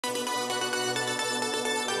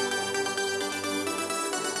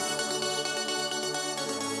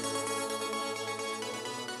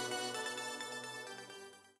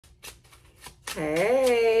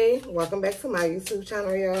Hey, welcome back to my YouTube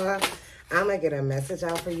channel, y'all. I'm gonna get a message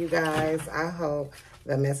out for you guys. I hope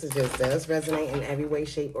the messages does resonate in every way,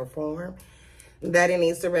 shape, or form that it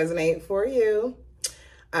needs to resonate for you.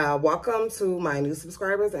 Welcome to my new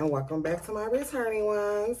subscribers and welcome back to my returning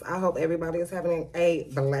ones. I hope everybody is having a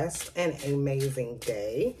blessed and amazing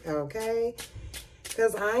day, okay?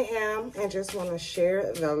 Because I am, and just want to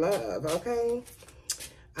share the love, okay?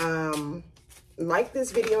 Like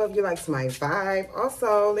this video if you liked my vibe.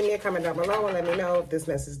 Also, leave me a comment down below and let me know if this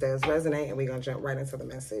message does resonate, and we're going to jump right into the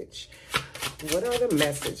message. What are the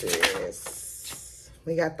messages?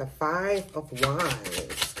 We got the 5 of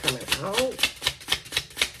Wands coming out.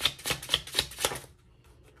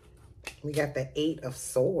 We got the 8 of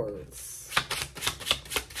Swords.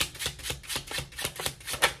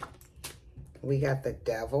 We got the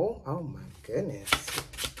Devil. Oh my goodness.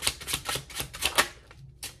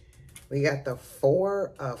 We got the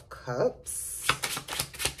 4 of Cups.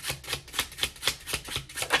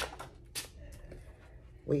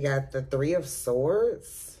 We got the 3 of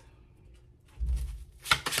Swords.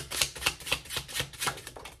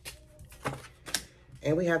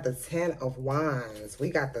 And we have the 10 of Wands. We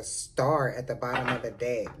got the Star at the bottom of the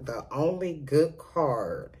deck. The only good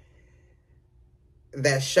card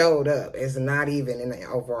that showed up is not even in the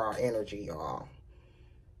overall energy, y'all.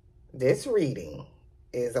 This reading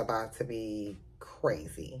is about to be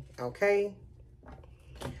crazy, okay?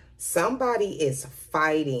 Somebody is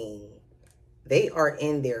fighting. They are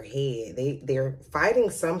in their head. They're fighting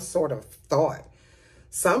some sort of thought.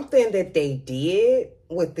 Something that they did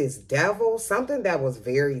with this devil, something that was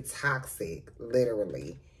very toxic,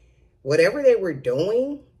 literally. Whatever they were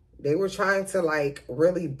doing, they were trying to like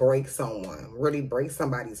really break someone, really break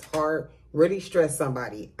somebody's heart, really stress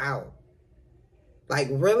somebody out. Like,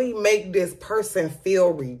 really make this person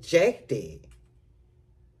feel rejected.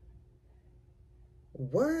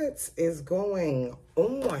 What is going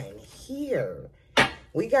on here?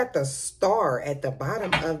 We got the Star at the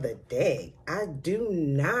bottom of the deck. I do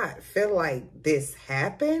not feel like this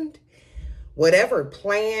happened. Whatever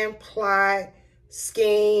plan, plot,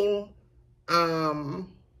 scheme,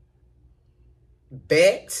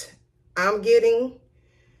 bet I'm getting,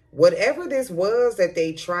 whatever this was that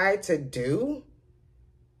they tried to do,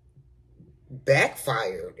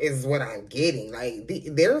 backfired is what I'm getting. Like,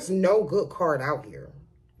 there's no good card out here,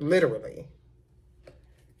 literally.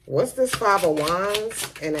 What's this 5 of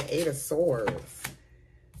Wands and an 8 of Swords?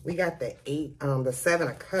 We got the 7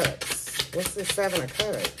 of Cups. What's the 7 of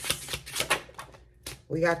Cups?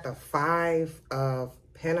 We got the 5 of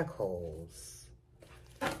Pentacles.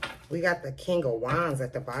 We got the King of Wands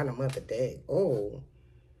at the bottom of the deck. Oh,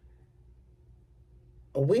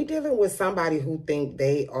 we dealing with somebody who think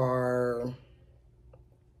they are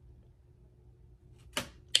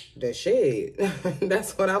the shit.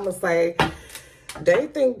 That's what I'm gonna say. They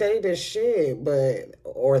think they the shit, but,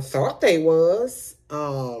 or thought they was.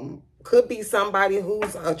 Could be somebody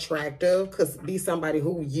who's attractive. Could be somebody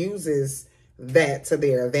who uses that to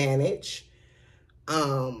their advantage.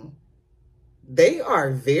 They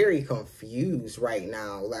are very confused right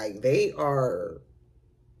now. Like, they are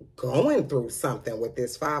going through something with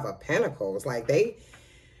this 5 of Pentacles. Like,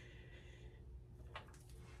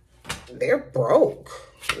 they're broke.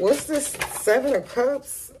 What's this 7 of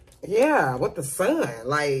Cups? Yeah, with the Sun.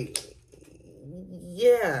 Like,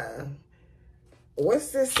 yeah.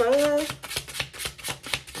 What's this Sun?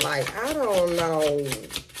 Like, I don't know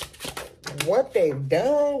what they've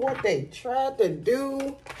done, what they tried to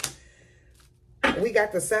do. We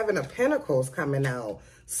got the 7 of Pentacles coming out.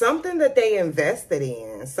 Something that they invested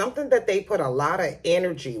in. Something that they put a lot of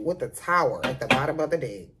energy with the Tower at the bottom of the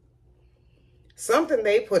deck. Something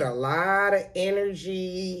they put a lot of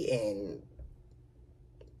energy and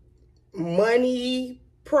money,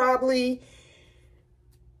 probably,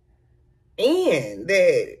 and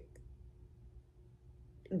that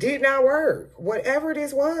did not work. Whatever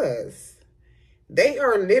this was. They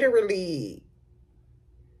are literally,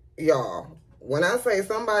 y'all, when I say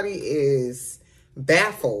somebody is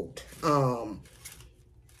baffled,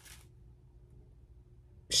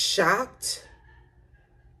 shocked,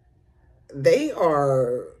 they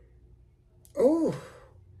are, oh,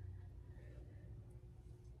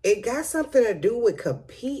 it got something to do with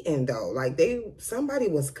competing though. Like, somebody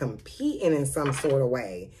was competing in some sort of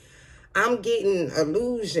way. I'm getting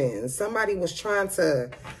illusions. Somebody was trying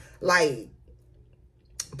to like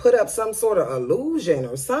put up some sort of illusion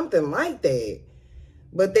or something like that.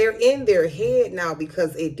 But they're in their head now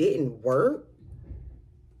because it didn't work.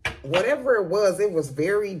 Whatever it was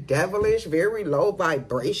very devilish, very low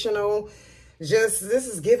vibrational, Just, this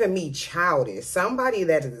is giving me childish. Somebody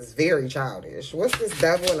that is very childish. What's this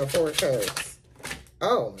devil in the Four of Cups?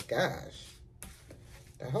 Oh my gosh.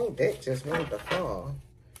 The whole deck just wanted to fall.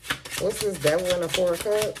 What's this devil in the Four of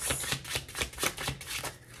Cups?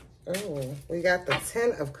 Oh, we got the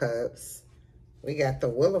Ten of Cups. We got the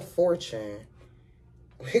Wheel of Fortune.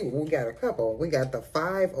 We got a couple. We got the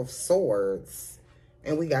Five of Swords.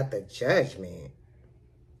 And we got the Judgment.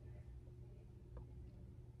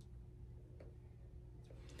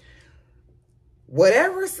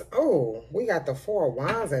 Whatever's, oh, we got the Four of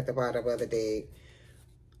Wands at the bottom of the deck.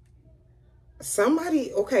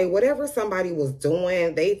 Somebody, okay, whatever somebody was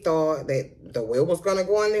doing, they thought that the wheel was going to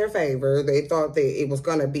go in their favor. They thought that it was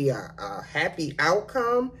going to be a happy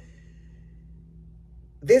outcome.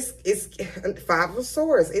 This is Five of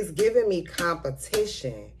Swords. It's giving me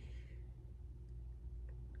competition.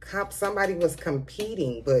 Somebody was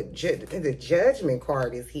competing, but the Judgment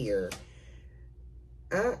card is here.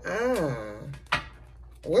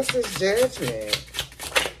 What's this Judgment?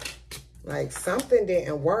 Like, something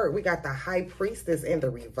didn't work. We got the High Priestess in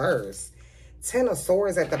the reverse. Ten of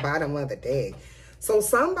Swords at the bottom of the deck. So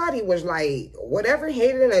somebody was like, whatever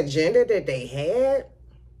hidden agenda that they had,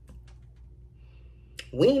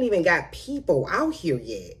 we ain't even got people out here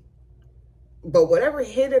yet. But whatever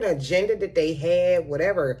hidden agenda that they had,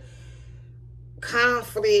 whatever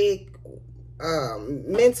conflict,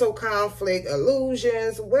 mental conflict,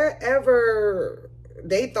 illusions, whatever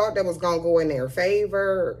they thought that was going to go in their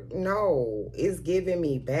favor, no, it's giving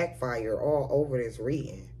me backfire all over this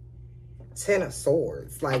reading. Ten of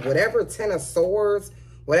Swords. Like, whatever Ten of Swords,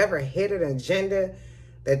 whatever hidden agenda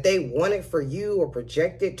that they wanted for you or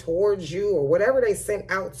projected towards you or whatever they sent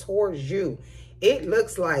out towards you, it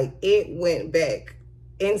looks like it went back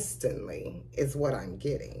instantly is what I'm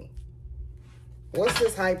getting. What's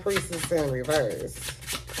this High Priestess in reverse?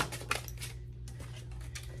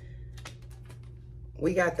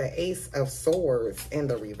 We got the Ace of Swords in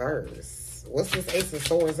the reverse. What's this Ace of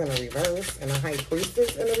Swords in the reverse and the High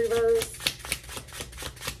Priestess in the reverse?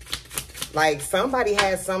 Like, somebody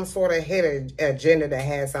had some sort of hidden agenda that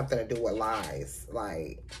had something to do with lies.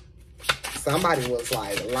 Like, somebody was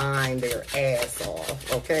like lying their ass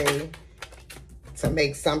off, okay? To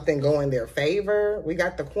make something go in their favor. We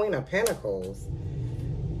got the Queen of Pentacles.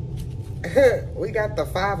 We got the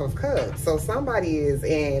Five of Cups. So somebody is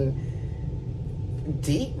in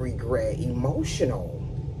deep regret, emotional.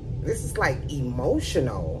 This is like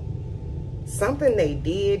emotional. Something they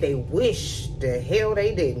did, they wish the hell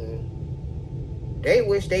they didn't. They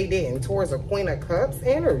wish they didn't, towards a Queen of Cups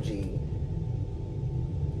energy.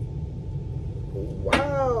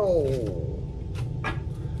 Wow.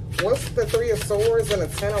 What's the Three of Swords and the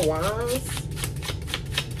Ten of Wands?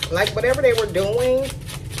 Like, whatever they were doing,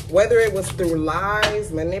 whether it was through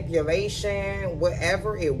lies, manipulation,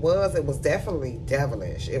 whatever it was definitely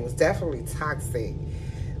devilish. It was definitely toxic.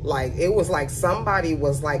 Like, it was like somebody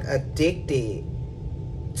was like addicted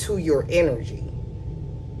to your energy.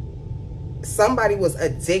 Somebody was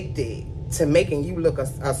addicted to making you look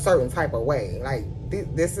a certain type of way. Like,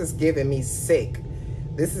 this is giving me sick.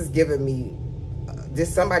 This is giving me,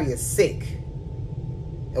 somebody is sick.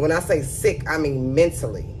 And when I say sick, I mean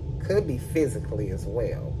mentally. Could be physically as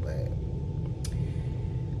well, but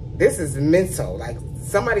this is mental. Like,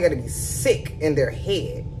 somebody got to be sick in their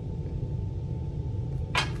head.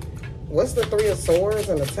 What's the Three of Swords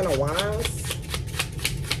and the Ten of Wands?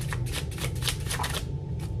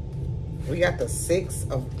 We got the Six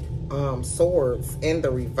of Swords in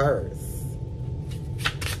the reverse.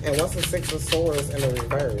 And what's the Six of Swords in the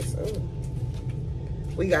reverse?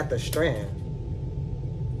 Ooh. We got the Strength.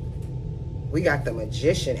 We got the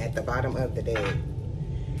Magician at the bottom of the deck.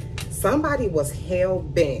 Somebody was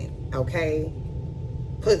hell-bent, okay?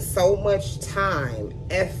 Put so much time,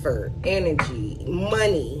 effort, energy,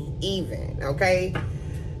 money even, okay?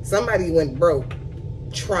 Somebody went broke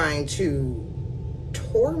trying to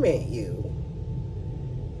torment you.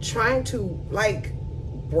 Trying to, like,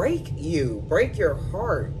 break you, break your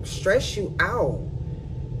heart, stress you out.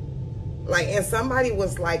 Like, and somebody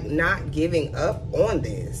was like not giving up on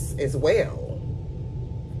this as well.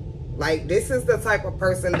 Like, this is the type of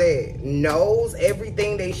person that knows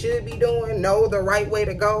everything they should be doing, know the right way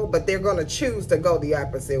to go, but they're going to choose to go the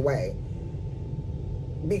opposite way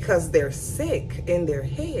because they're sick in their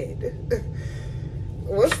head.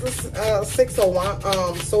 What's the Six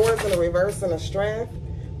of Swords in the reverse and the Strength?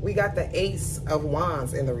 We got the Ace of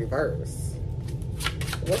Wands in the reverse.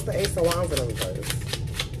 What's the Ace of Wands in the reverse?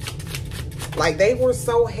 Like, they were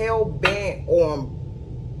so hell-bent on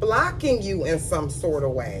blocking you in some sort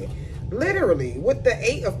of way. Literally, with the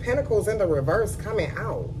Eight of Pentacles in the reverse coming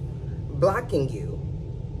out. blocking you,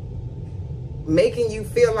 making you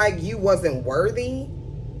feel like you wasn't worthy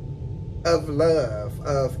of love,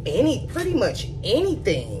 of pretty much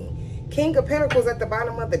anything. King of Pentacles at the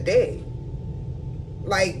bottom of the deck.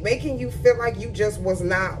 Like, making you feel like you just was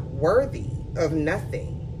not worthy of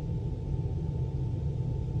nothing.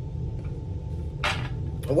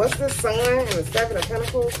 What's the Sun and the Seven of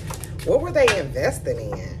Pentacles? What were they investing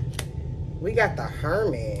in? We got the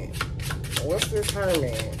Hermit. What's this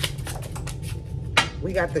Hermit?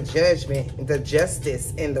 We got the Judgment, the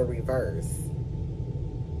Justice in the reverse.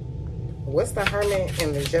 What's the Hermit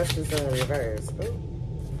and the Justice in the reverse? Ooh.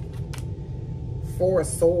 Four of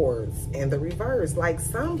Swords in the reverse. Like,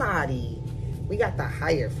 somebody, we got the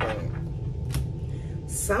Hierophant.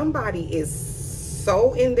 Somebody is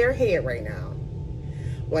so in their head right now.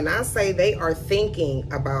 When I say they are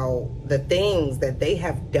thinking about the things that they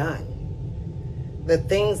have done, the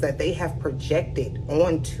things that they have projected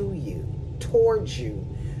onto you, towards you,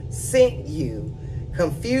 sent you,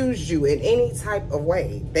 confused you in any type of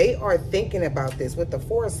way. They are thinking about this. With the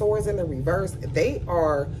Four of Swords in the reverse, they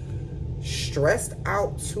are stressed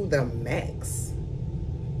out to the max.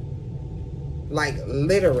 Like,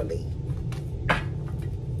 literally.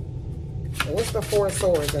 What's the Four of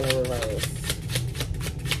Swords in the reverse?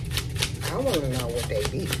 I want to know what they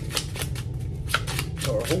be.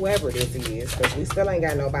 Or whoever this is. Because we still ain't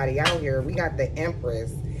got nobody out here. We got the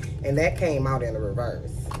Empress. And that came out in the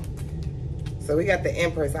reverse. So we got the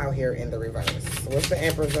Empress out here in the reverse. What's the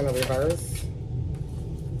Empress in the reverse?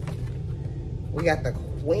 We got the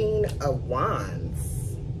Queen of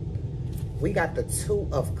Wands. We got the Two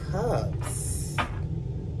of Cups.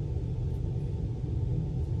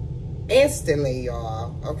 Instantly,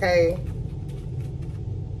 y'all. Okay?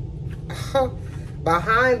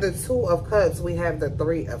 Behind the Two of Cups, we have the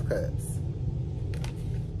Three of Cups.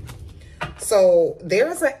 So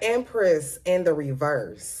there's an Empress in the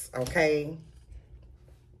reverse, okay?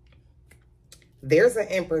 There's an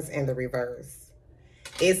Empress in the reverse.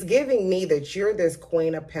 It's giving me that you're this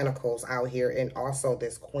Queen of Pentacles out here and also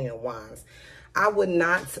this Queen of Wands. I would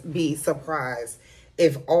not be surprised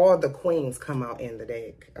if all the queens come out in the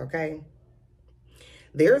deck, okay?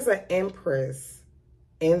 There's an Empress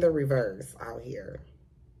in the reverse out here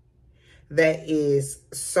that is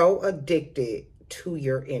so addicted to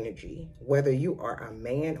your energy, whether you are a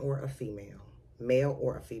man or a female, male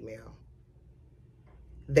or a female.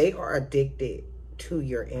 They are addicted to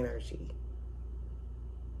your energy.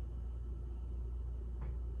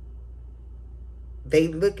 They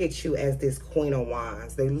look at you as this Queen of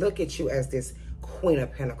Wands. They look at you as this Queen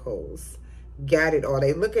of Pentacles. Got it all.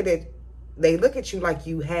 They look at it. They look at you like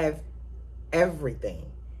you have everything.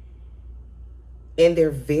 And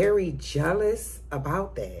they're very jealous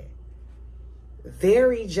about that.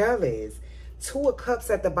 Very jealous. Two of Cups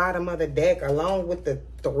at the bottom of the deck, along with the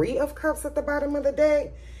Three of Cups at the bottom of the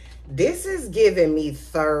deck. This is giving me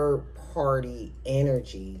third party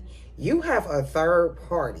energy. You have a third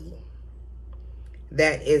party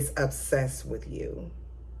that is obsessed with you.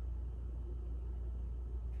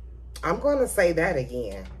 I'm going to say that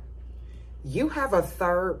again. You have a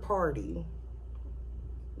third party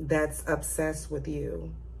that's obsessed with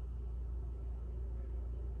you.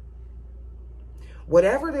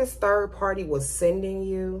 Whatever this third party was sending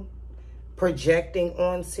you, projecting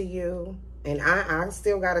onto you, and I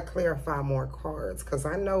still got to clarify more cards because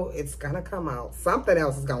I know it's going to come out. Something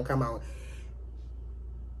else is going to come out.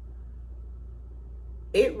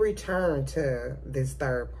 It returned to this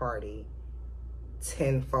third party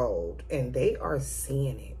tenfold, and they are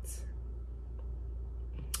seeing it.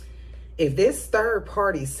 If this third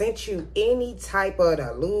party sent you any type of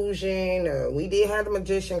illusion, we did have the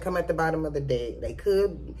Magician come at the bottom of the deck. They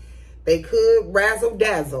could razzle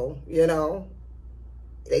dazzle, you know.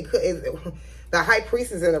 They could. The High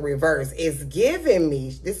Priestess in the reverse is giving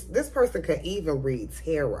me this person could even read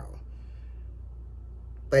tarot,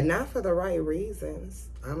 but not for the right reasons.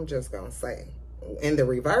 I'm just gonna say, in the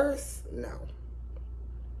reverse, no.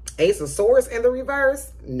 Ace of Swords in the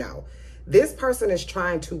reverse, no. This person is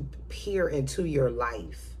trying to peer into your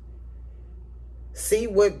life. See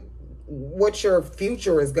what your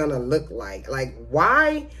future is going to look like. Like,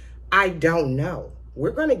 why? I don't know.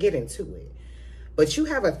 We're going to get into it. But you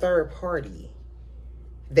have a third party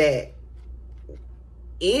that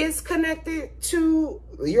is connected to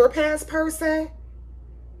your past person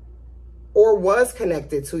or was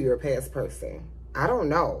connected to your past person. I don't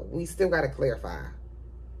know. We still got to clarify.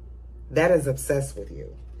 That is obsessed with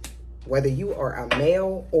you. Whether you are a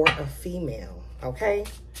male or a female, okay?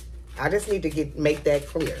 I just need to make that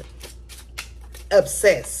clear.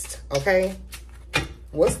 Obsessed, okay?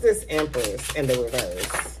 What's this Empress in the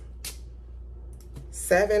reverse?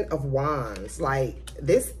 Seven of Wands. Like,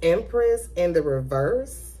 this Empress in the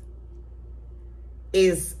reverse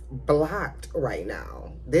is blocked right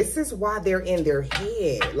now. This is why they're in their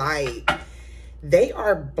head. Like, they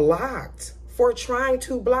are blocked for trying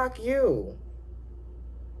to block you.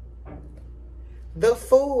 The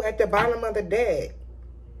Fool at the bottom of the deck.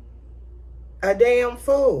 A damn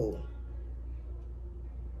fool.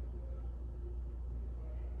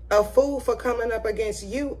 A fool for coming up against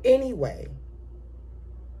you anyway.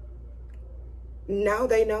 Now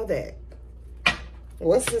they know that.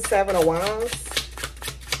 What's the Seven of Wands?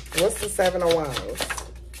 What's the Seven of Wands?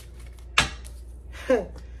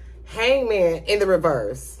 Hangman in the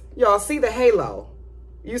reverse. Y'all see the halo.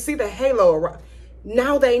 You see the halo around.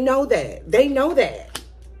 Now they know that. They know that.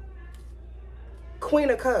 Queen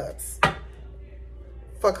of Cups.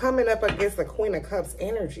 For coming up against the Queen of Cups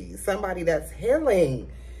energy. Somebody that's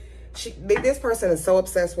healing. This person is so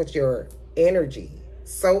obsessed with your energy.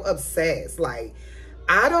 So obsessed. Like,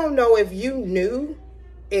 I don't know if you knew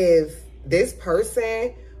if this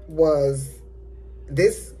person was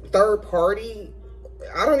this third party.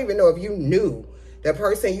 I don't even know if you knew the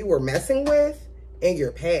person you were messing with in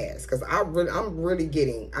your past. Because I really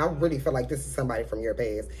feel like this is somebody from your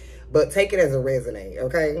past. But take it as a resonate,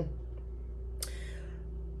 okay?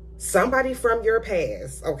 Somebody from your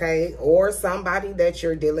past, okay? Or somebody that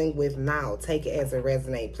you're dealing with now. Take it as a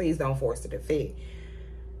resonate. Please don't force it to fit.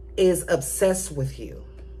 Is obsessed with you.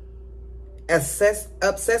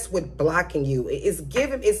 Obsessed with blocking you.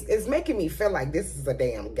 It's making me feel like this is a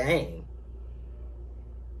damn game.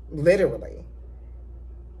 Literally.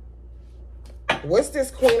 What's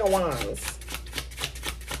this Queen of Wands?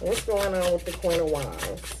 What's going on with the Queen of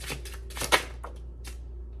Wands?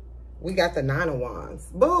 We got the Nine of Wands.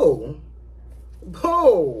 Boo.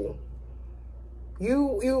 Boo.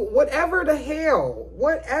 You, whatever the hell,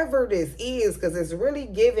 whatever this is, because it's really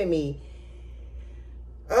giving me,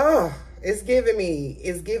 it's giving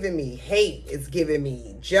me hate. It's giving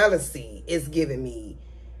me jealousy. It's giving me,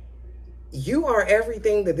 you are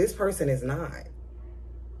everything that this person is not.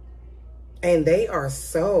 And they are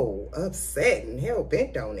so upset and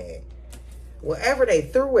hell-bent on it. Whatever they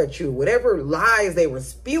threw at you, whatever lies they were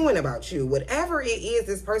spewing about you, whatever it is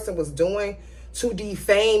this person was doing to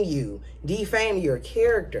defame you, defame your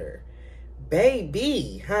character.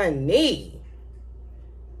 Baby, honey,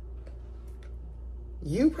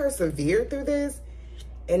 you persevered through this,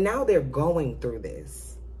 and now they're going through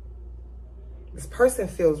this. This person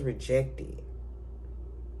feels rejected.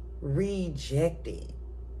 Rejected.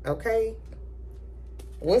 Okay?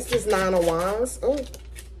 What's this Nine of Wands? Oh.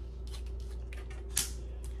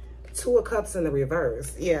 Two of Cups in the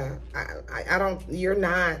reverse. Yeah, I don't, you're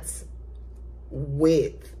not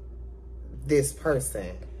with this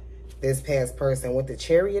person, this past person. With the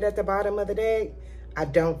Chariot at the bottom of the deck, I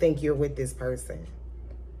don't think you're with this person.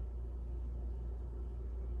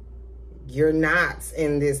 You're not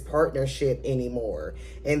in this partnership anymore.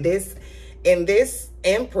 And this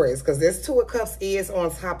Empress, because this Two of Cups is on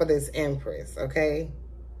top of this Empress, okay?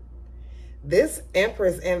 This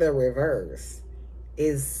Empress in the reverse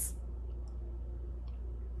is,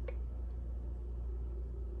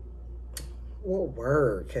 what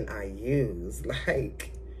word can I use?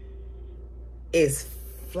 Like, it's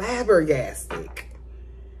flabbergasted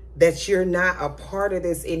that you're not a part of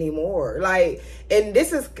this anymore. Like, and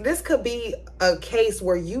this could be a case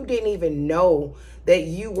where you didn't even know that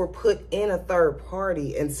you were put in a third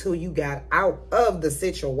party until you got out of the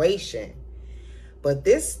situation. But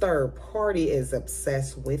this third party is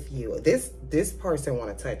obsessed with you. This person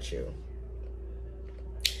want to touch you.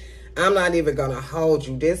 I'm not even gonna hold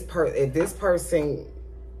you. If this person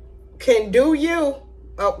can do you,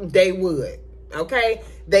 oh, they would. Okay?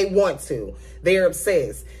 They want to. They're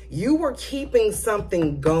obsessed. You were keeping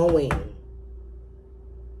something going.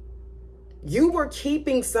 You were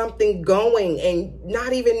keeping something going and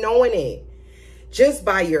not even knowing it. Just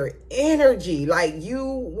by your energy. Like,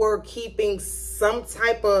 you were keeping some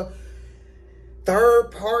type of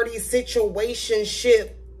third party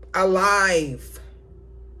situationship alive.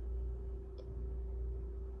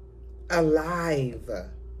 Alive.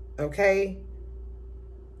 Okay?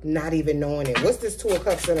 Not even knowing it. What's this Two of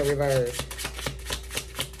Cups in the reverse?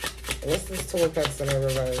 What's this Two of Cups in the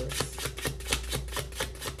reverse?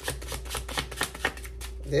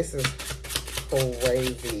 This is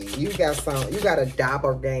crazy. You got a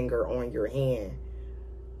doppelganger on your hand.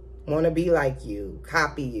 Want to be like you.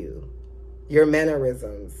 Copy you. Your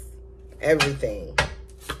mannerisms. Everything.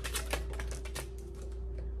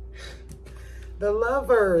 The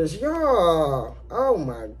Lovers, y'all. Oh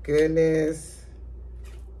my goodness.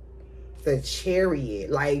 The Chariot.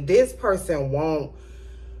 Like, this person won't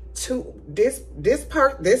This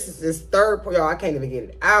is this third, y'all, I can't even get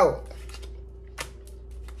it out.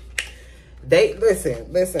 They,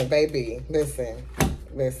 listen, baby, listen.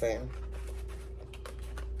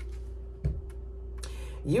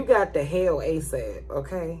 You got the hell ASAP,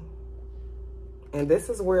 okay? And this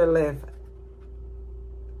is where it left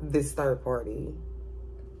this third party.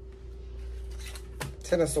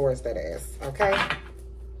 Ten of Swords, that ass, okay?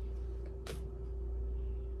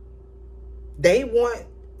 They want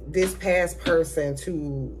this past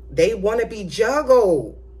person they want to be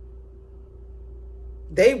juggled.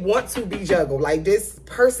 They want to be juggled. Like, this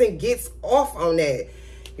person gets off on that.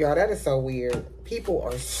 Y'all, that is so weird. People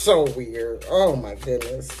are so weird. Oh, my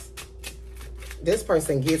goodness. This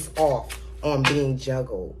person gets off on being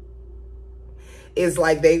juggled. It's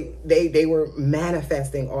like they were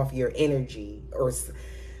manifesting off your energy. Or,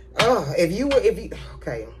 if you,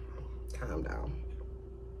 okay, calm down.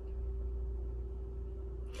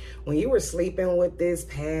 When you were sleeping with this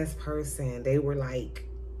past person, they were like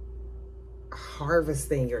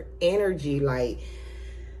harvesting your energy. Like,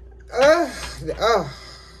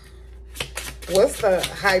 what's the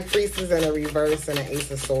High Priestess in a reverse and the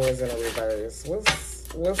Ace of Swords in a reverse?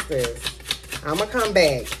 What's this? I'm gonna come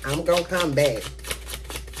back. I'm gonna come back.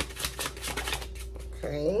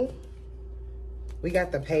 Okay. We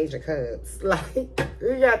got the Page of Cups. Like,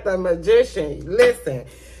 we got the Magician. Listen,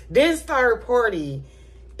 this third party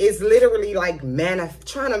is literally like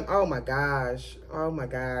trying to, oh my gosh. Oh my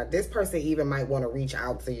God. This person even might want to reach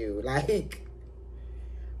out to you. Like,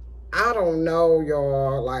 I don't know,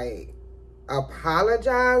 y'all. Like,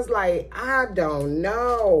 apologize. Like, I don't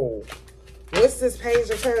know. What's this Page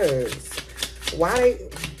of Cups?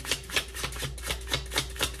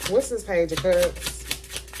 What's this Page of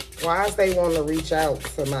Cups? Why is they want to reach out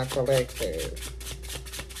to my collective?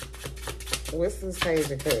 What's this Page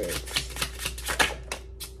of Cups?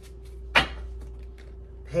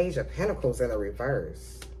 Page of Pentacles in a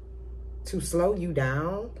reverse. To slow you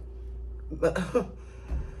down.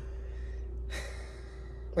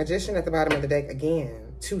 Magician at the bottom of the deck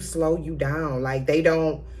again. To slow you down. Like, they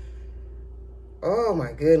don't. Oh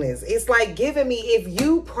my goodness. It's like giving me, if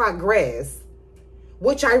you progress,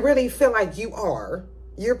 which I really feel like you are,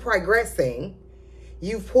 you're progressing,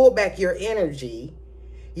 you've pulled back your energy,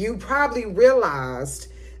 you probably realized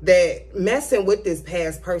that messing with this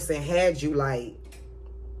past person had you like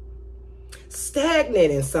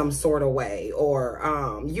stagnant in some sort of way, or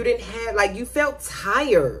you didn't have, like, you felt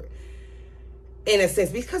tired in a sense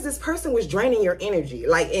because this person was draining your energy,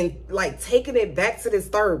 like, and like taking it back to this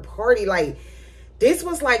third party. Like, this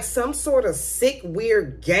was like some sort of sick,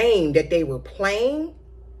 weird game that they were playing.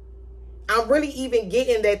 I'm really even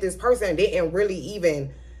getting that this person didn't really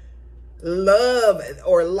even love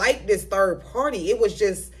or like this third party. It was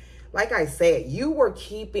just, like I said, you were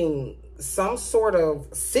keeping some sort of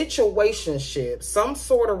situationship, some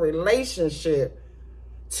sort of relationship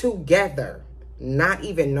together, not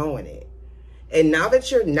even knowing it. And now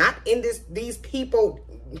that you're not in these people,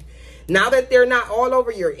 now that they're not all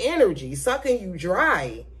over your energy, sucking you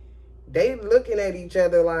dry, they looking at each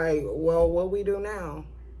other like, well, what we do now?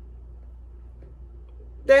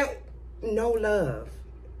 No love.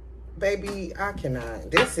 Baby, I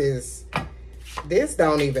cannot. This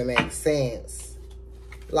don't even make sense.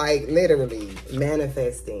 Like, literally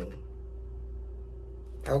manifesting.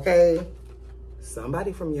 Okay?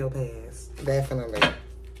 Somebody from your past. Definitely.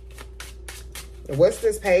 What's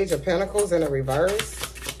this Page of Pentacles in a reverse?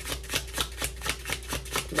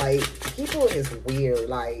 Like, people is weird.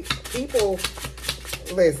 Like, people,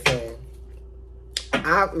 listen.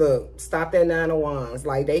 Look, stop that Nine of Wands.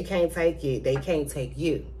 Like, they can't take it. They can't take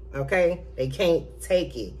you. Okay? They can't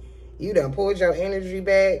take it. You done pulled your energy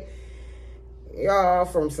back, y'all,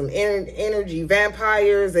 from some energy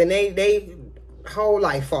vampires, and they whole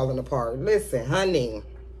life falling apart. Listen, honey.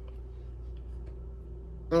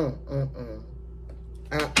 I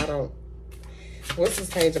don't. What's this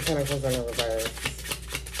Page of Pentacles in the reverse?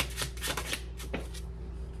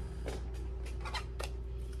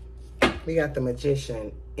 We got the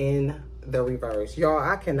Magician in the reverse. Y'all,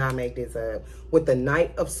 I cannot make this up. With the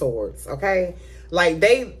Knight of Swords, okay? Like,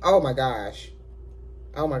 they, oh my gosh.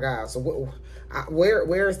 Oh my gosh. So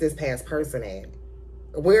where is this past person at?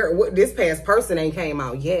 This past person ain't came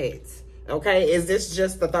out yet. Okay? Is this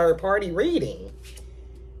just the third party reading?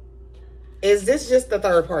 Is this just the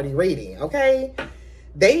third party reading? Okay?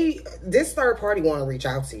 This third party want to reach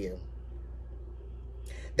out to you.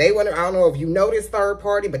 They want to, I don't know if you know this third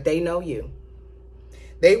party, but they know you.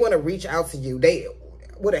 They want to reach out to you. They,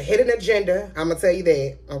 with a hidden agenda, I'm going to tell you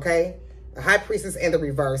that, okay? The High Priestess in the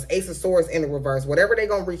reverse, Ace of Swords in the reverse. Whatever they're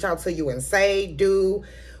going to reach out to you and say, do,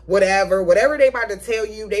 whatever they about to tell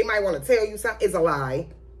you, they might want to tell you something, is a lie.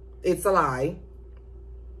 It's a lie.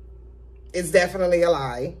 It's definitely a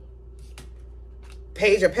lie.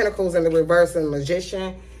 Page of Pentacles in the reverse and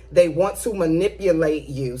Magician. They want to manipulate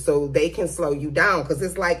you so they can slow you down. Because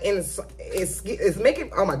it's like, it's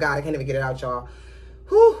making, oh my God, I can't even get it out, y'all.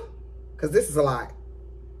 Whew. Because this is a lot.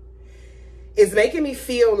 It's making me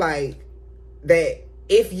feel like that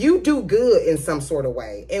if you do good in some sort of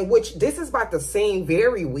way, in which this is about to seem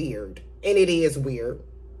very weird, and it is weird.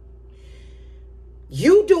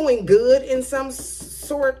 You doing good in some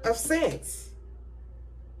sort of sense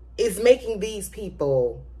is making these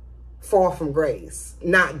people fall from grace,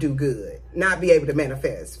 not do good, not be able to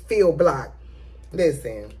manifest, feel blocked.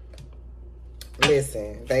 Listen,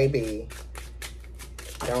 baby.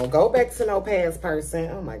 Don't go back to no past person.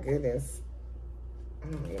 Oh my goodness.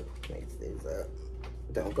 I'm gonna mix these up.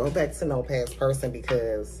 Don't go back to no past person,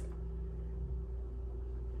 because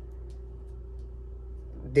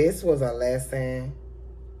this was a lesson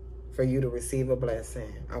for you to receive a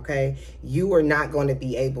blessing, okay? You are not going to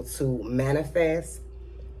be able to manifest,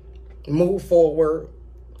 move forward,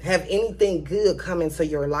 have anything good come into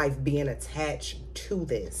your life being attached to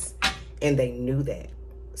this. And they knew that.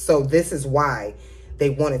 So this is why they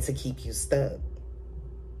wanted to keep you stuck.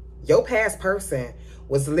 Your past person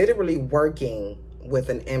was literally working with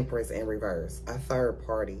an Empress in reverse, a third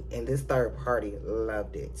party. And this third party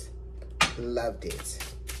loved it. Loved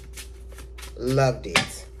it. Loved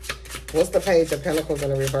it. What's the Page of Pentacles in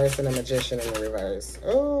the reverse and the Magician in the reverse?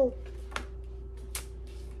 Oh.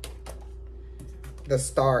 The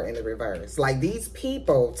Star in the reverse. Like these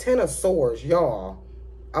people, 10 of Swords, y'all.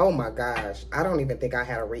 Oh my gosh. I don't even think I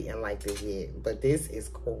had a reading like this yet. But this is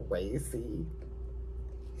crazy.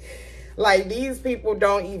 Like these people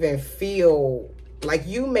don't even feel, like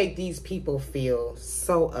you make these people feel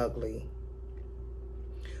so ugly.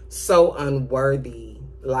 So unworthy.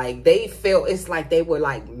 Like they felt, it's like they were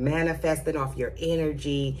like manifesting off your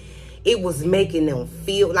energy. It was making them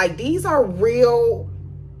feel like these are real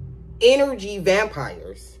energy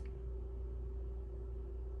vampires.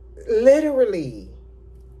 Literally.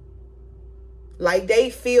 Like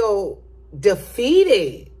they feel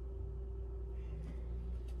defeated.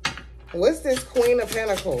 What's this Queen of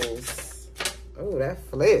Pentacles? Oh, that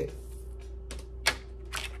flip.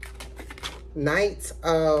 Knight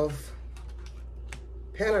of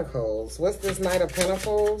Pentacles. What's this Knight of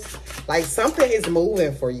Pentacles? Like something is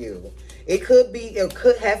moving for you. It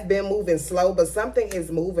could have been moving slow, but something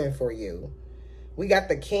is moving for you. We got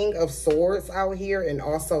the King of Swords out here and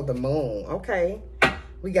also the Moon. Okay.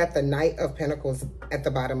 We got the Knight of Pentacles at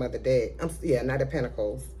the bottom of the deck. Yeah, Knight of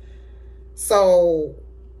Pentacles. So,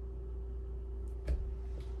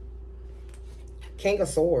 King of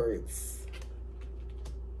Swords,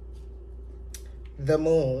 the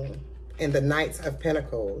Moon, and the Knights of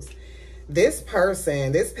Pentacles. This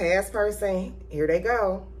person, this past person, here they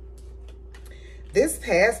go. This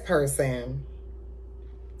past person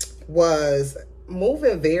was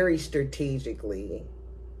moving very strategically,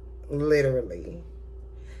 literally.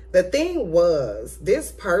 The thing was,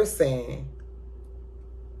 this person,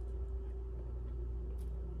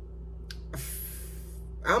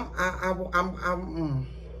 I'm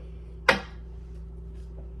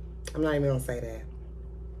not even gonna say that.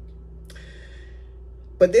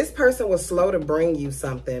 But this person was slow to bring you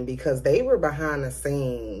something because they were behind the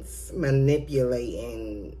scenes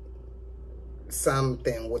manipulating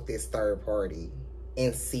something with this third party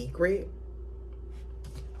in secret.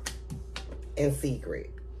 In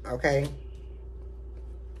secret. Okay.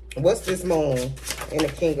 What's this Moon and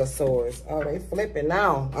the King of Swords? Oh, they flipping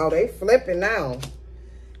now. Oh, they flipping now.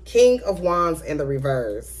 King of Wands in the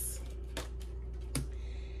reverse.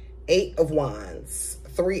 8 of Wands.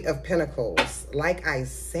 3 of Pentacles. Like I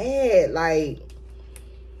said, like,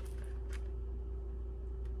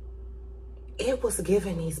 it was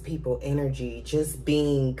giving these people energy just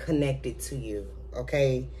being connected to you,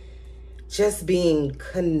 okay? Just being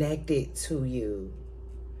connected to you.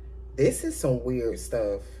 This is some weird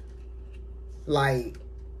stuff. Like,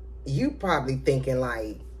 you probably thinking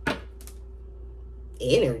like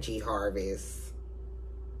energy harvest.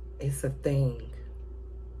 It's a thing.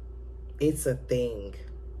 It's a thing.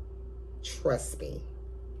 Trust me.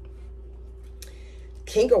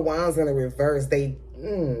 King of Wands in the reverse. They,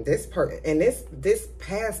 this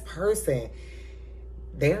past person,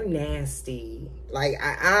 they're nasty. Like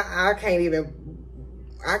I can't even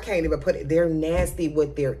put it. They're nasty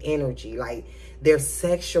with their energy, like their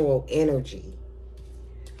sexual energy,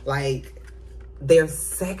 like their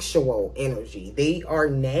sexual energy. They are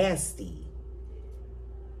nasty.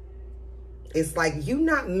 It's like you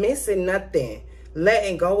not missing nothing.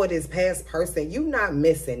 letting go of this past person. You not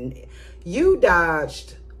missing. You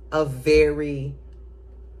dodged a very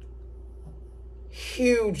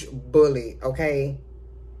huge bullet, okay?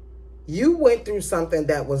 You went through something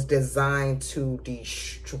that was designed to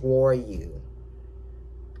destroy you.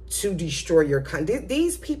 To destroy your...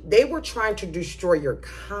 These people, they were trying to destroy your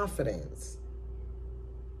confidence.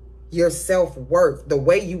 Your self-worth. The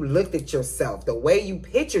way you looked at yourself. The way you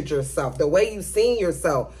pictured yourself. The way you seen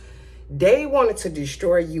yourself. They wanted to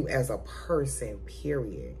destroy you as a person,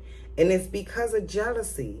 period. And it's because of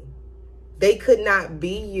jealousy. They could not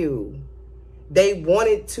be you. They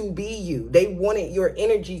wanted to be you. They wanted your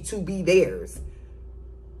energy to be theirs.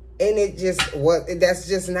 And it just, that's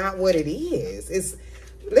just not what it is. It's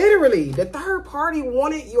literally, the third party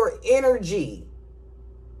wanted your energy.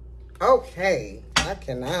 Okay. I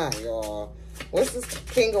cannot, y'all. What's this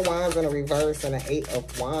King of Wands in a reverse and an 8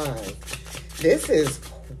 of Wands? This is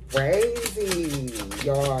crazy,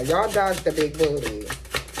 y'all. Y'all dodged the big bully.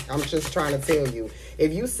 I'm just trying to tell you.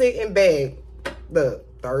 If you sit in bed, look,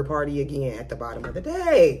 third party again at the bottom of the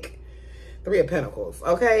deck. 3 of Pentacles,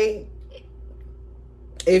 okay?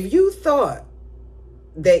 If you thought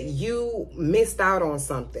that you missed out on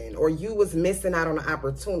something, or you was missing out on an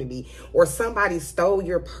opportunity, or somebody stole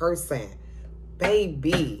your person,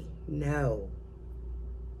 baby, no.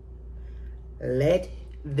 Let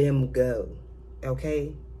them go,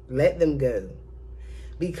 okay? Let them go.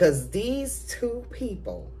 Because these two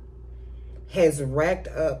people has racked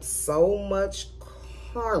up so much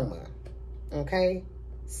karma, okay?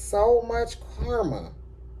 So much karma.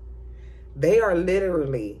 They are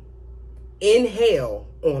literally in hell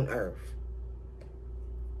on earth.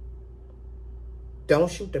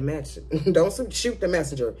 Don't shoot the messenger. Don't shoot the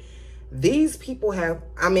messenger. These people have,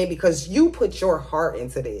 I mean, because you put your heart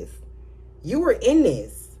into this. You were in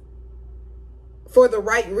this for the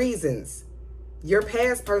right reasons. Your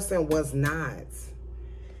past person was not.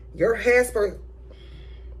 Your past person,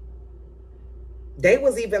 they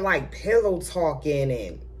was even like pillow talking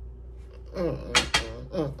and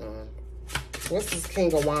What's this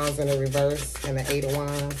King of Wands in the reverse and the 8 of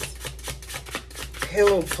Wands?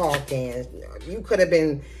 Pillow talking. You could have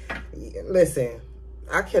been, listen,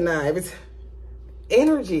 I cannot.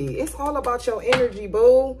 Energy. It's all about your energy,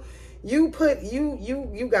 boo. You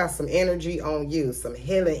got some energy on you, some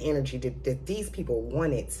healing energy that these people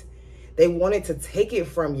wanted. They wanted to take it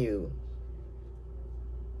from you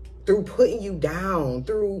through putting you down,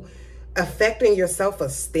 through affecting your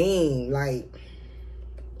self-esteem. Like,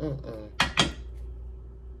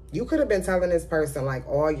 you could have been telling this person like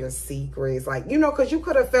all your secrets, like, you know, because you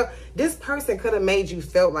could have felt, this person could have made you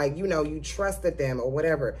feel like, you know, you trusted them or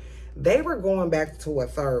whatever. They were going back to a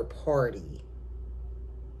third party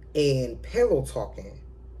and pillow talking.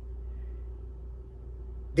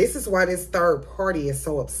 This is why this third party is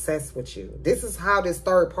so obsessed with you. This is how this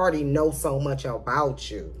third party knows so much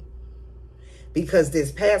about you. Because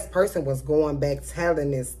this past person was going back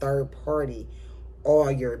telling this third party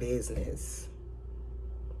all your business.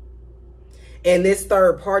 And this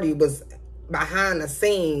third party was behind the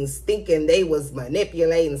scenes thinking they was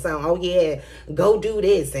manipulating something. Oh, yeah, go do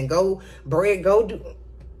this and go do.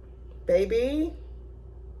 Baby,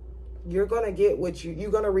 you're going to get what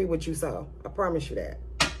you're going to read what you sow. I promise you that.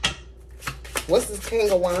 What's this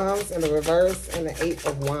King of Wands in the reverse and the 8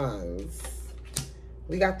 of Wands?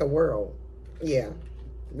 We got the World. Yeah,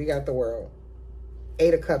 we got the World.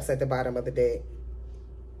 8 of Cups at the bottom of the deck.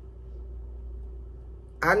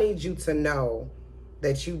 I need you to know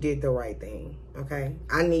that you did the right thing, okay?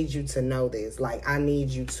 I need you to know this. Like, I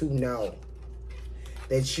need you to know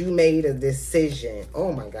that you made a decision.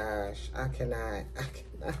 Oh, my gosh. I cannot.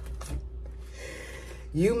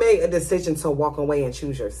 You made a decision to walk away and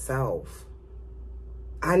choose yourself.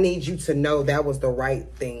 I need you to know that was the right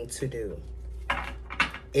thing to do.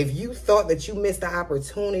 If you thought that you missed the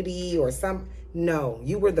opportunity or something, no,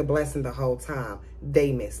 you were the blessing the whole time.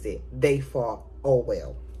 They missed it. They fought. Oh,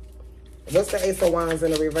 well. What's the Ace of Wands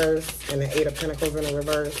in the reverse and the 8 of Pentacles in the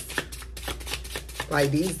reverse? Like,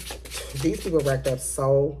 these people racked up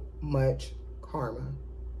so much karma.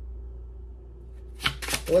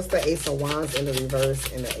 What's the Ace of Wands in the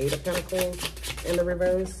reverse and the 8 of Pentacles in the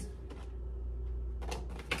reverse?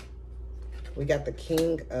 We got the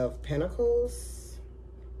King of Pentacles.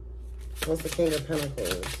 What's the King of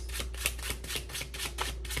Pentacles?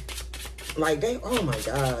 Like, they, oh my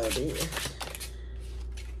God.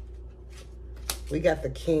 We got the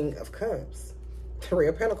King of Cups. 3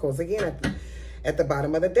 of Pentacles again at the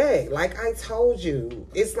bottom of the deck. Like I told you,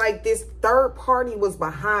 it's like this third party was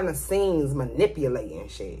behind the scenes manipulating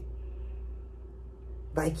shit.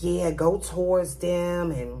 Like, yeah, go towards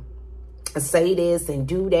them and say this and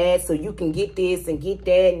do that so you can get this and get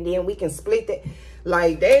that, and then we can split that.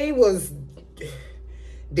 Like, they was,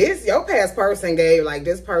 this, your past person gave, like,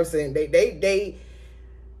 this person, they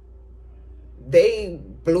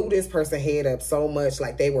blew this person head up so much,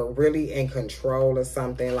 like they were really in control of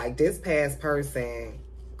something. Like, this past person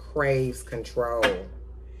craves control.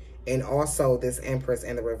 And also this Empress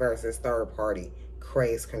in the reverse, this third party,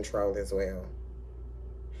 craves control as well.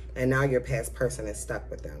 And now your past person is stuck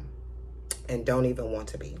with them and don't even want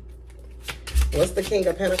to be. What's the King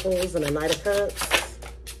of Pentacles and the Knight of Cups?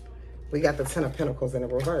 We got the Ten of Pentacles in the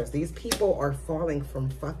reverse. These people are falling from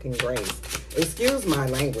fucking grace. Excuse my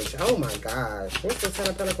language. Oh my gosh. What's the Ten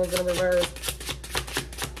of Pentacles in the reverse?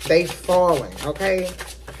 They falling, okay?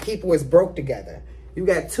 People is broke together. You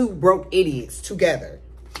got two broke idiots together.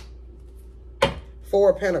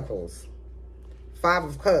 Four of Pentacles. Five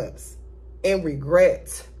of Cups. In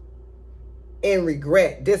regret. In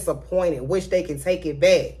regret. Disappointed. Wish they could take it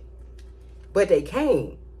back. But they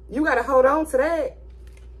can't. You got to hold on to that.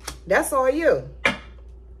 That's all you.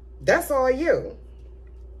 That's all you.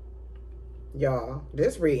 Y'all,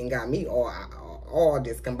 this reading got me all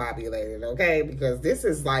discombobulated, okay? Because this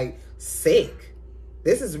is like sick.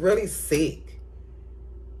 This is really sick.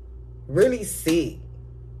 Really sick.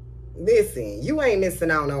 Listen, you ain't missing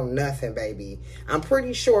out on nothing, baby. I'm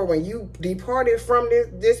pretty sure when you departed from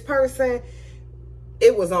this person,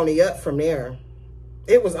 it was only up from there.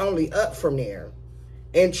 It was only up from there.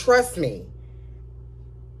 And trust me,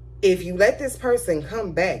 if you let this person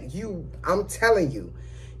come back, I'm telling you,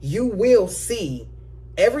 you will see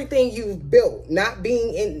everything you've built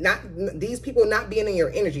these people not being in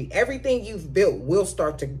your energy. Everything you've built will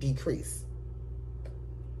start to decrease.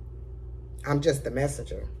 I'm just the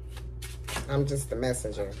messenger. I'm just the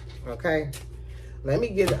messenger. Okay. Let me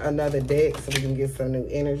get another deck so we can get some new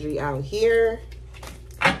energy out here.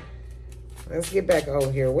 Let's get back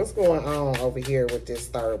over here. What's going on over here with this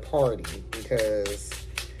third party? Because,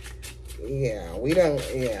 yeah,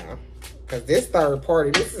 because this third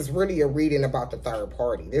party, this is really a reading about the third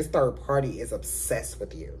party. This third party is obsessed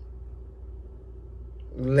with you.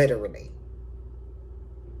 Literally.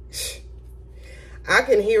 I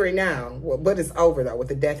can hear it now, but it's over, though, with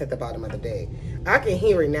the death at the bottom of the deck. I can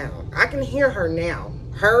hear it now. I can hear her now.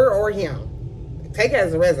 Her or him. Take it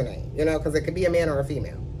as a resonate, you know, because it could be a man or a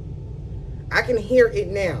female. I can hear it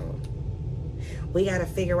now. We got to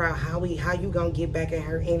figure out how you going to get back in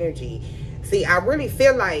her energy. See, I really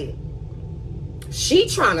feel like she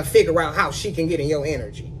trying to figure out how she can get in your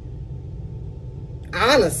energy.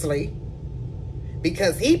 Honestly.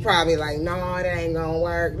 Because he probably like, no, that ain't going to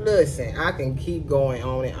work. Listen, I can keep going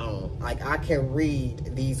on and on. Like, I can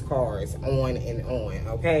read these cards on and on,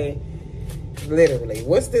 okay? Literally.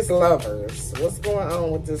 What's this Lovers? What's going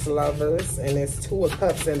on with this Lovers? And it's Two of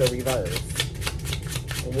Cups in the reverse.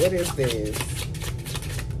 What is this?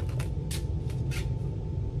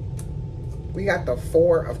 We got the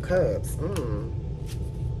Four of Cups.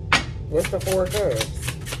 What's the Four of Cups?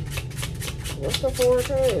 What's the Four of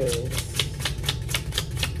Cups?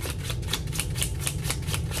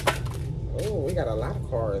 Oh, we got a lot of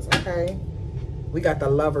cards. Okay. We got the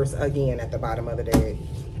Lovers again at the bottom of the deck.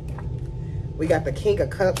 We got the King of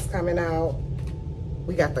Cups coming out.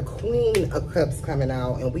 We got the Queen of Cups coming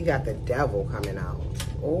out. And we got the Devil coming out.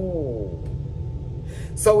 Oh.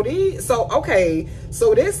 So this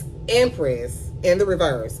Empress in the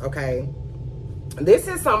reverse, okay? This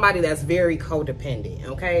is somebody that's very codependent,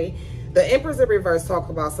 okay? The Empress in reverse talk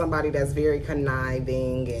about somebody that's very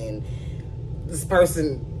conniving, and this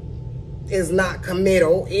person is not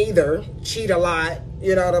committal either. Cheat a lot,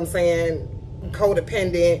 you know what I'm saying?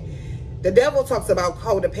 Codependent. The Devil talks about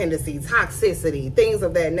codependency, toxicity, things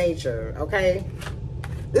of that nature, okay?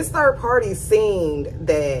 This third party seen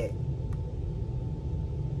that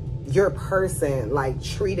your person like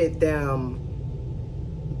treated them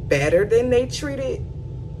better than they treated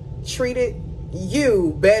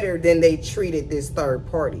you better than they treated this third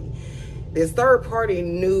party. This third party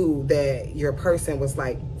knew that your person was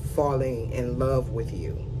like falling in love with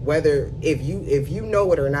you, whether if you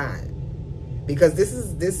know it or not, because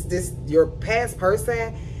this your past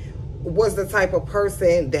person was the type of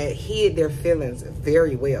person that hid their feelings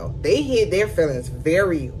very well. They hid their feelings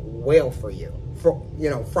very well from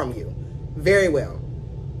you, very well.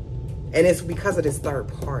 And it's because of this third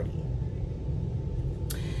party.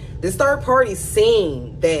 This third party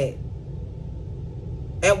seen that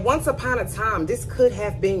at once upon a time, this could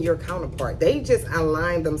have been your counterpart. They just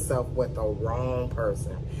aligned themselves with the wrong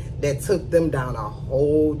person that took them down a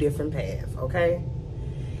whole different path, okay?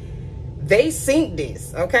 They seen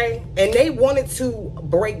this, okay? And they wanted to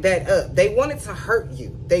break that up. They wanted to hurt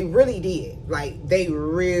you. They really did. Like, they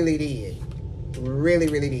really did. Really,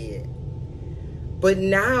 really did. But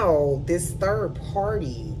now, this third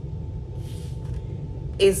party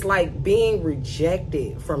is like being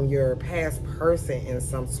rejected from your past person in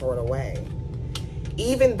some sort of way.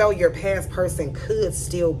 Even though your past person could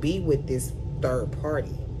still be with this third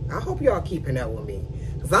party. I hope y'all keeping up with me,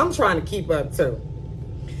 because I'm trying to keep up too.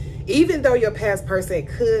 Even though your past person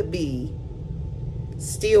could be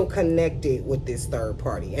still connected with this third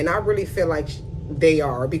party. And I really feel like they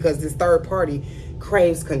are, because this third party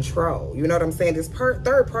craves control. You know what I'm saying? This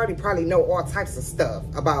third party probably know all types of stuff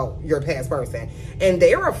about your past person. And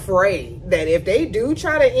they're afraid that if they do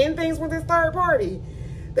try to end things with this third party,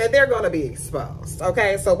 that they're going to be exposed.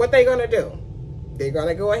 Okay? So what they going to do? They're going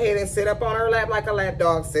to go ahead and sit up on her lap like a lap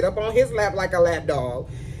dog, sit up on his lap like a lap dog.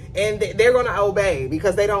 And they're going to obey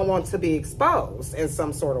because they don't want to be exposed in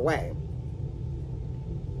some sort of way.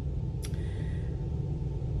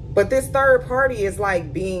 But this third party is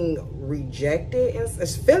like being rejected.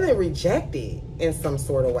 It's feeling rejected in some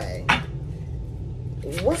sort of way.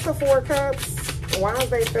 What's the Four of Cups? Why are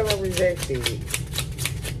they feeling rejected?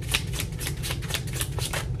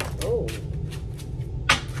 Oh.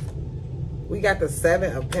 We got the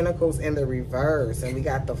Seven of Pentacles in the reverse. And we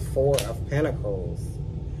got the Four of Pentacles.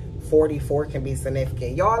 44 can be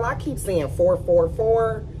significant. Y'all, I keep seeing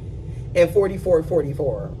 444 and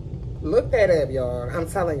 4444. Look that up, y'all. I'm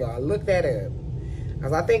telling y'all, look that up.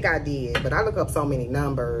 Because I think I did, but I look up so many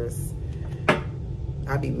numbers.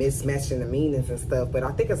 I be mismatching the meanings and stuff, but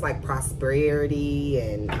I think it's like prosperity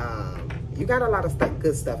and you got a lot of stuff,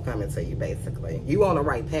 good stuff coming to you, basically. You on the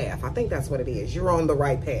right path. I think that's what it is. You're on the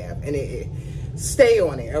right path, and stay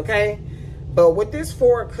on it, okay? But with this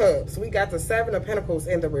Four of Cups, we got the Seven of Pentacles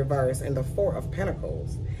in the reverse and the Four of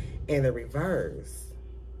Pentacles in the reverse.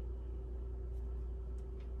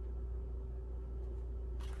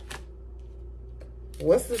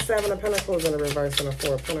 What's the Seven of Pentacles in the reverse and the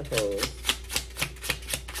Four of Pentacles?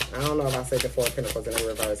 I don't know if I said the Four of Pentacles in the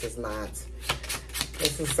reverse. It's not.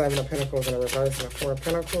 This is Seven of Pentacles in the reverse and the Four of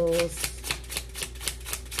Pentacles.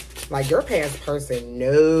 Like, your past person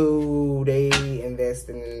know they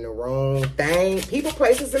invested in the wrong thing. People,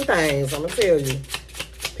 places, and things. I'm going to tell you.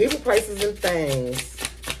 People, places, and things.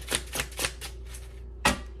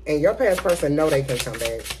 And your past person know they can come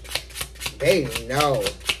back. They know.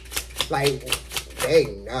 Like, they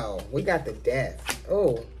know. We got the Death.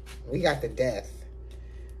 Oh, we got the Death.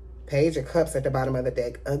 Page of Cups at the bottom of the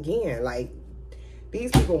deck. Again, like,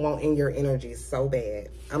 these people want in your energy so bad.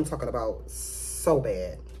 I'm talking about so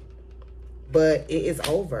bad. But it is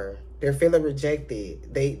over. They're feeling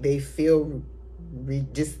rejected. They feel,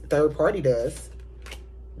 this third party does.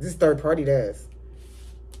 This third party does.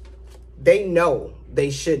 They know they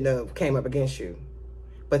shouldn't have came up against you.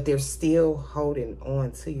 But they're still holding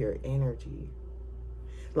on to your energy.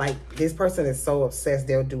 Like, this person is so obsessed,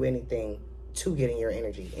 they'll do anything to get in your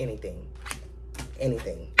energy. Anything.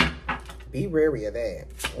 Anything. Be wary of that.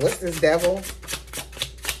 What's this, Devil?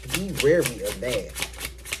 Be wary of that.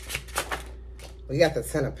 We got the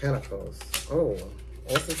Ten of Pentacles. Oh,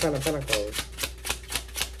 what's the Ten of Pentacles?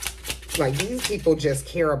 Like, these people just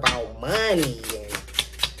care about money. And,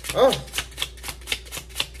 oh.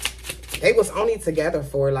 They was only together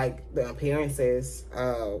for, like, the appearances.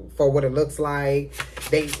 For what it looks like.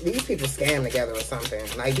 These people scam together or something.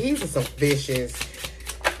 Like, these are some vicious.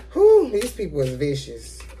 Whew, these people is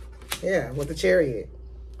vicious. Yeah, with the Chariot.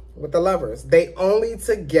 With the Lovers. They only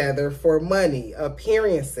together for money.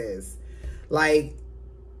 Appearances. Like,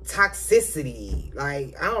 toxicity.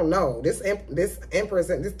 Like, I don't know. This Empress,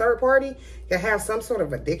 this third party can have some sort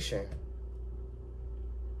of addiction.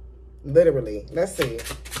 Literally. Let's see.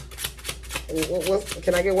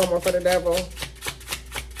 Can I get one more for the Devil?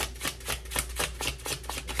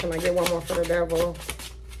 Can I get one more for the Devil?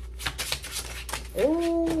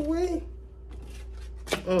 Ooh, wait.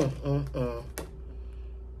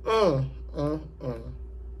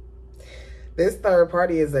 This third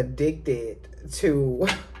party is addicted to...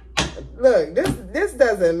 Look, this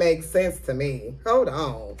doesn't make sense to me. Hold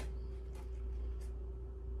on.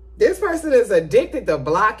 This person is addicted to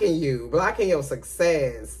blocking you, blocking your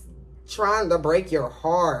success, trying to break your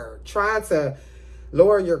heart, trying to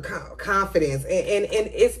lower your confidence. And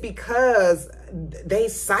it's because they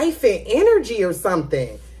siphon energy or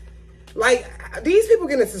something. Like, these people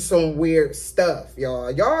get into some weird stuff,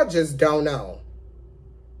 y'all. Y'all just don't know.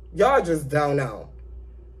 Y'all just don't know.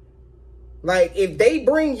 Like, if they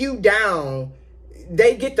bring you down,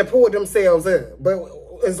 they get to pull themselves up. But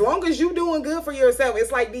as long as you doing good for yourself,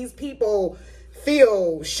 it's like these people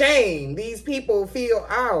feel shame. These people feel,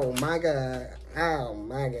 oh my God. Oh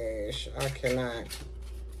my gosh. I cannot.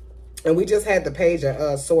 And we just had the page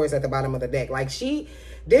of swords at the bottom of the deck. Like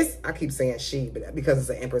I keep saying she, but because it's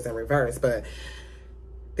an Empress in reverse, but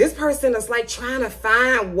this person is like trying to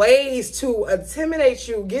find ways to intimidate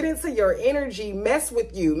you, get into your energy, mess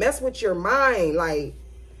with you, mess with your mind. Like,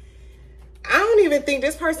 I don't even think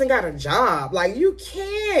this person got a job. Like, you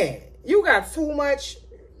can't. You got too much.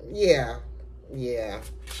 Yeah.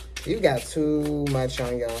 You got too much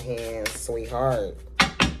on your hands, sweetheart.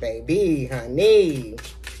 Baby, honey.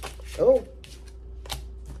 Oh.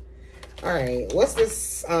 All right. What's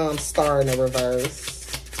this star in the reverse?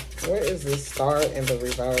 Where is this star in the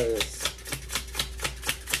reverse?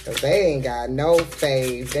 Because they ain't got no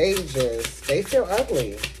faith. They feel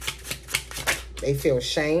ugly. They feel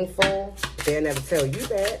shameful. They'll never tell you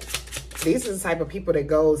that. These are the type of people that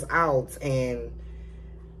goes out and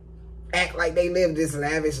act like they live this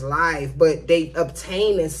lavish life, but they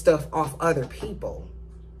obtaining stuff off other people.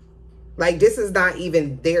 Like, this is not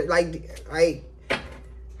even their,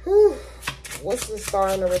 whew. What's the star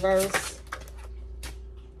in the reverse?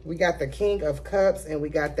 We got the King of Cups and we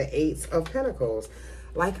got the Ace of Pentacles.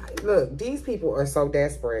 Like, look, these people are so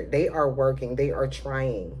desperate. They are working. They are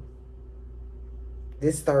trying.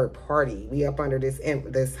 This third party, we up under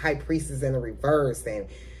this High Priestess in the reverse, and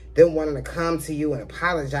them wanting to come to you and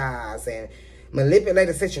apologize and manipulate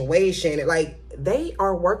a situation. Like, they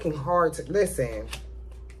are working hard to listen.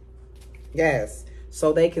 Yes,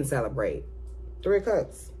 so they can celebrate. 3 of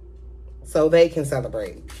Cups. So they can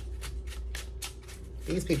celebrate.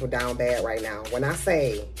 These people down bad right now. When I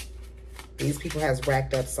say these people has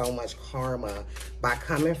racked up so much karma by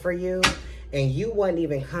coming for you, and you wasn't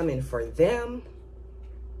even coming for them.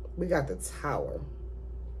 We got the Tower.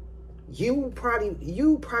 You probably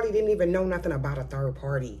didn't even know nothing about a third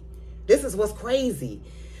party. This is what's crazy.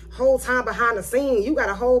 Whole time behind the scene, you got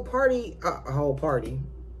a whole party,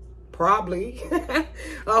 probably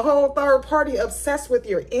a whole third party obsessed with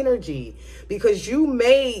your energy, because you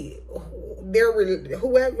made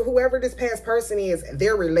whoever this past person is,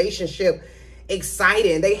 their relationship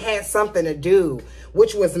exciting. They had something to do,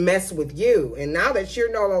 which was mess with you. And now that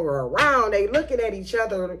you're no longer around, they looking at each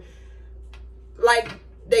other like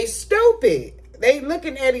they stupid. They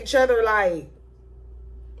looking at each other like,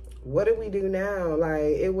 what do we do now? Like,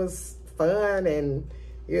 it was fun and,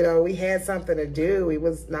 you know, we had something to do.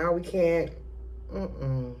 Now we can't.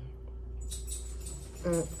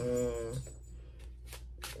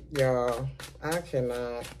 Y'all, I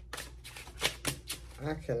cannot.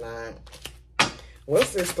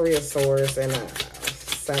 What's this 3 of Swords and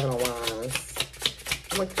 7 of Wands?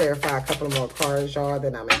 I'm going to clarify a couple more cards, y'all,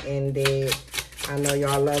 then I'm going to end it. I know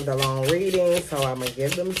y'all love the long readings, so I'm going to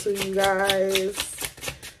give them to you guys.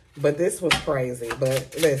 But this was crazy.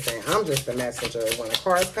 But listen, I'm just the messenger. When the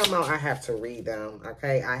cards come out, I have to read them,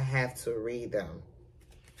 okay? I have to read them.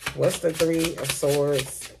 What's the 3 of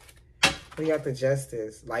Swords? We got the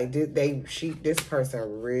Justice. Like, this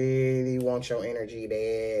person really wants your energy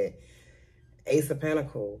bad. Ace of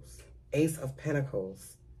Pentacles. Ace of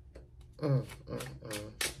Pentacles.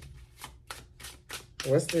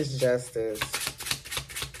 What's this Justice?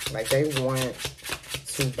 Like, they want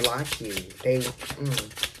to block you.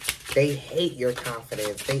 They hate your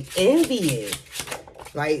confidence. They envy it.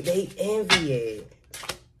 Like, they envy it.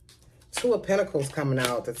 2 of Pentacles coming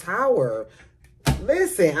out. The Tower.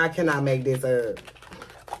 Listen, I cannot make this up.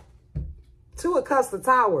 2 of Cups, the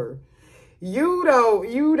Tower.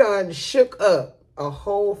 You done shook up a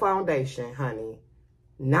whole foundation, honey.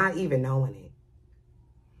 Not even knowing it.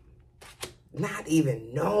 Not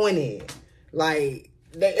even knowing it. Like,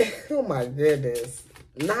 oh my goodness.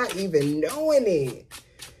 Not even knowing it.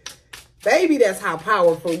 Baby, that's how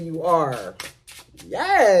powerful you are.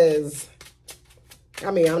 Yes.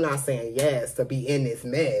 I mean, I'm not saying yes to be in this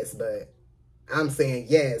mess, but I'm saying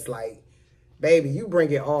yes. Like, baby, you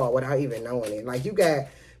bring it all without even knowing it. Like, you got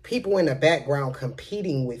people in the background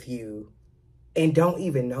competing with you and don't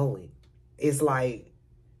even know it. It's like,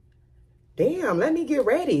 damn, let me get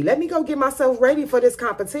ready. Let me go get myself ready for this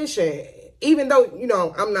competition. Even though, you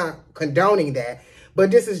know, I'm not condoning that, but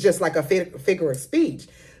this is just like a figure of speech.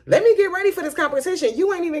 Let me get ready for this competition.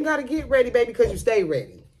 You ain't even got to get ready, baby, because you stay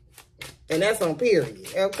ready. And that's on period,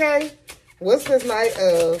 okay? What's this Knight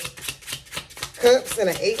of Cups and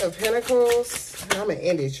an 8 of Pentacles? I'm going to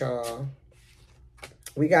end it, y'all.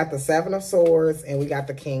 We got the 7 of Swords and we got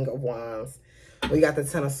the King of Wands. We got the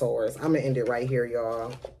 10 of Swords. I'm going to end it right here,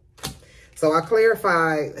 y'all. So I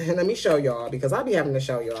clarified, and let me show y'all, because I be having to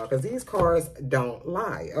show y'all, because these cards don't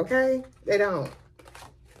lie, okay? They don't.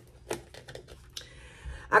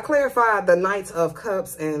 I clarified the Knight of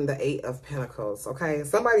Cups and the Eight of Pentacles, okay?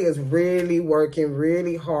 Somebody is really working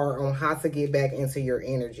really hard on how to get back into your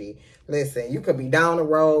energy. Listen, you could be down the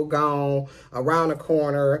road, gone, around the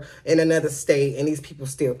corner, in another state, and these people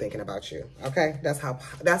still thinking about you, okay? That's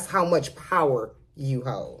how much power you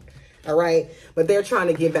hold, all right? But they're trying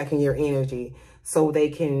to get back in your energy so they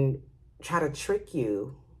can try to trick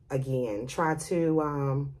you again, try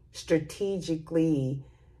to strategically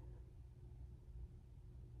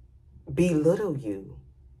belittle you,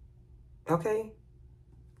 okay?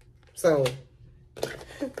 So,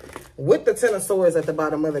 with the Ten of Swords at the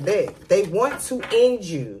bottom of the deck, they want to end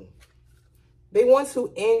you. They want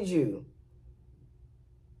to end you.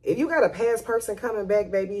 If you got a past person coming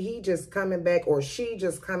back, baby, he just coming back or she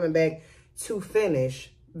just coming back to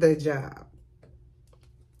finish the job.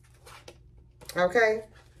 Okay?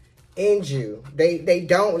 End you. They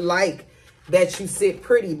don't like that you sit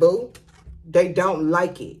pretty, boo. They don't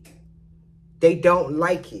like it. They don't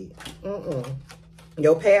like it.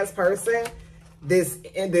 Your past person, this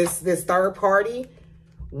third party,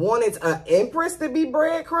 wanted an empress to be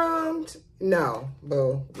breadcrumbed? No,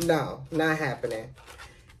 boo. No, not happening.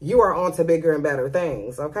 You are on to bigger and better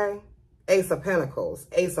things, okay? Ace of Pentacles,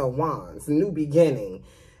 Ace of Wands, new beginning,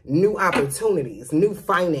 new opportunities, new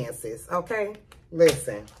finances, okay?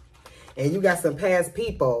 Listen, and you got some past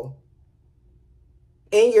people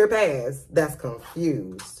in your past that's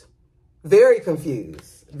confused. Very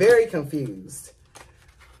confused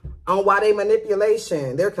on why their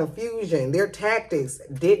manipulation, their confusion, their tactics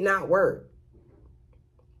did not work.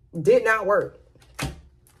 Did not work.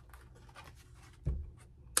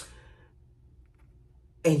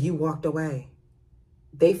 And you walked away.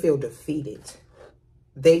 They feel defeated.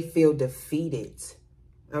 They feel defeated.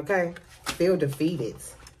 Okay? Feel defeated.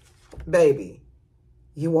 Baby,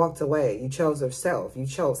 you walked away. You chose yourself. You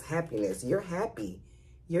chose happiness. You're happy.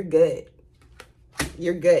 You're good.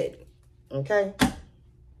 You're good. Okay?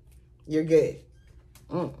 You're good.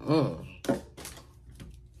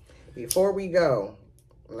 Before we go,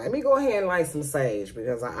 let me go ahead and light some sage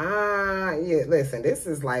because yeah, listen, this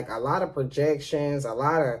is like a lot of projections, a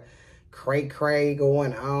lot of cray-cray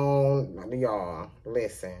going on. Y'all,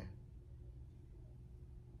 listen.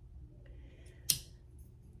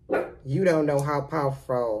 You don't know how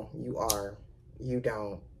powerful you are. You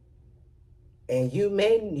don't. And you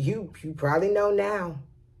probably know now.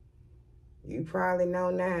 You probably know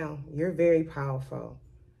now. You're very powerful.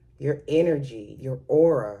 Your energy, your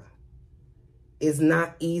aura is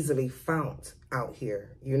not easily found out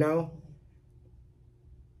here, you know?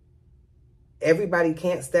 Everybody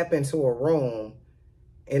can't step into a room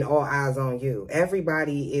and all eyes on you.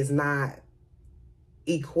 Everybody is not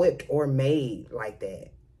equipped or made like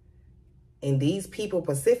that. And these people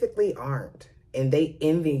specifically aren't. And they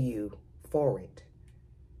envy you for it.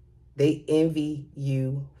 They envy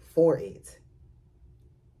you for it.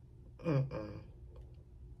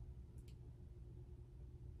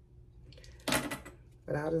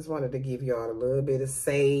 But I just wanted to give y'all a little bit of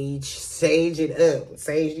sage it up.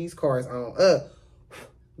 Sage these cards on up.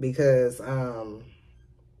 Because,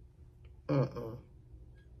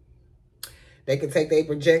 they can take their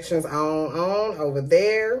projections on over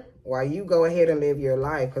there while you go ahead and live your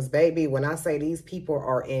life. Because, baby, when I say these people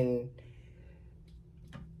are in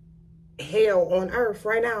hell on earth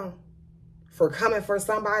right now for coming for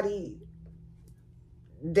somebody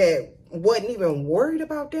that wasn't even worried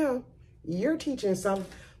about them, you're teaching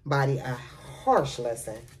somebody a harsh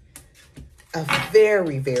lesson. A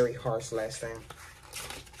very, very harsh lesson.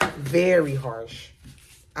 Very harsh.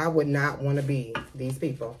 I would not want to be these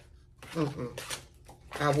people.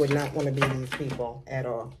 I would not want to be these people at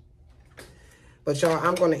all. But y'all,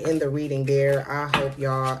 I'm going to end the reading there. I hope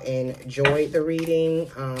y'all enjoyed the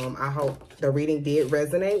reading. I hope the reading did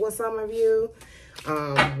resonate with some of you.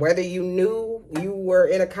 Whether you knew you were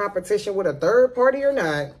in a competition with a third party or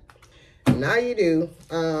not, now you do.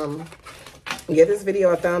 Give this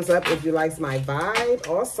video a thumbs up if you liked my vibe.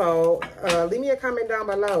 Also, leave me a comment down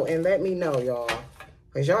below and let me know, y'all.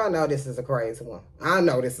 Because y'all know this is a crazy one. I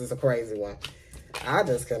know this is a crazy one. I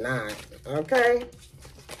just cannot. Okay?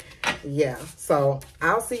 Yeah. So,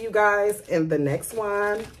 I'll see you guys in the next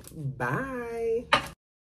one. Bye.